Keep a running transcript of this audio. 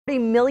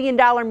million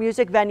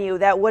music venue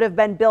that would have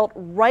been built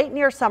right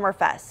near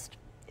Summerfest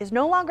is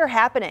no longer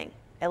happening,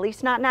 at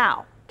least not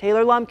now.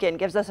 Taylor Lumpkin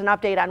gives us an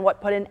update on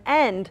what put an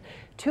end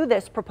to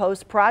this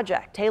proposed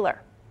project.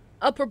 Taylor.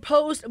 A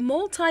proposed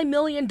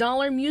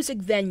multi-million-dollar music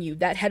venue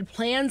that had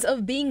plans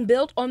of being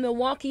built on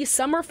Milwaukee's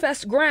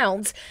Summerfest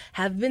grounds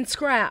have been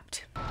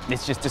scrapped.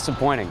 It's just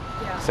disappointing,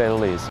 to say the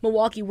least.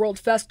 Milwaukee World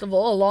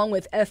Festival, along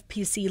with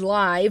FPC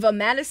Live, a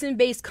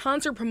Madison-based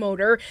concert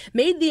promoter,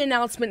 made the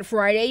announcement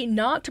Friday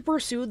not to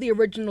pursue the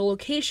original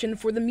location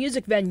for the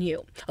music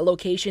venue, a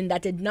location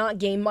that did not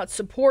gain much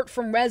support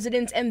from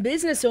residents and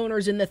business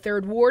owners in the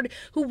 3rd Ward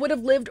who would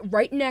have lived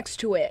right next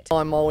to it.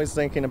 I'm always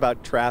thinking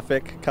about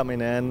traffic coming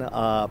in,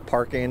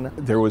 parking.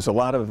 There was a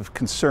lot of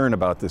concern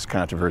about this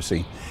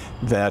controversy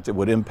that it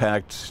would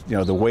impact,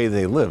 the way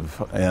they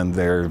live and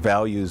their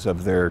values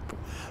of their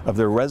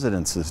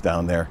residences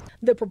down there.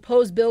 The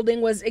proposed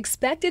building was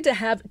expected to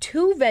have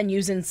 2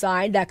 venues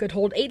inside that could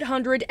hold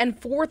 800 and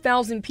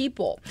 4,000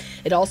 people.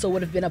 It also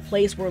would have been a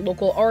place where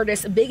local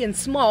artists, big and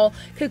small,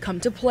 could come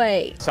to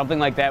play. Something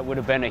like that would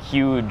have been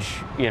huge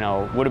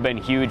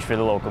for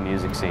the local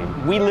music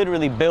scene. We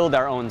literally build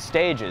our own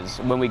stages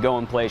when we go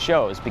and play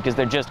shows because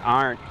there just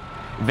aren't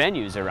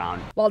venues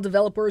around. While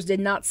developers did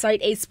not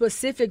cite a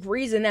specific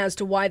reason as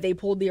to why they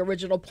pulled the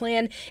original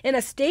plan, in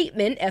a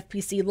statement,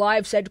 FPC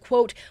Live said,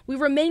 quote, "We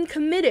remain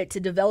committed to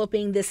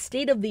developing this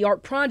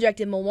state-of-the-art project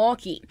in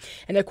Milwaukee.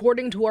 And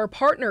according to our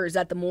partners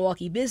at the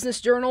Milwaukee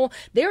Business Journal,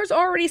 there's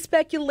already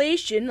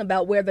speculation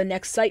about where the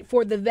next site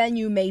for the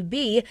venue may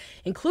be,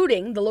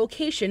 including the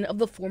location of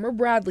the former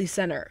Bradley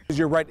Center."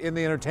 You're right in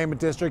the entertainment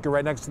district, you're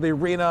right next to the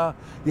arena,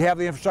 you have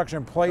the infrastructure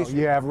in place,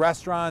 you have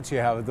restaurants, you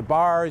have the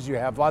bars, you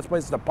have lots of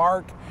places to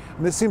park.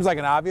 And this seems like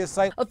an obvious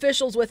site.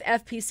 Officials with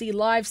FPC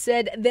Live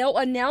said they'll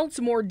announce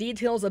more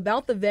details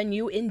about the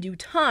venue in due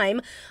time.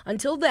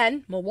 Until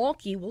then,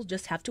 Milwaukee will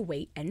just have to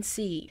wait and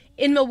see.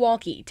 In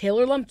Milwaukee,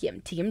 Taylor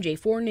Lumpkin,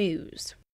 TMJ4 News.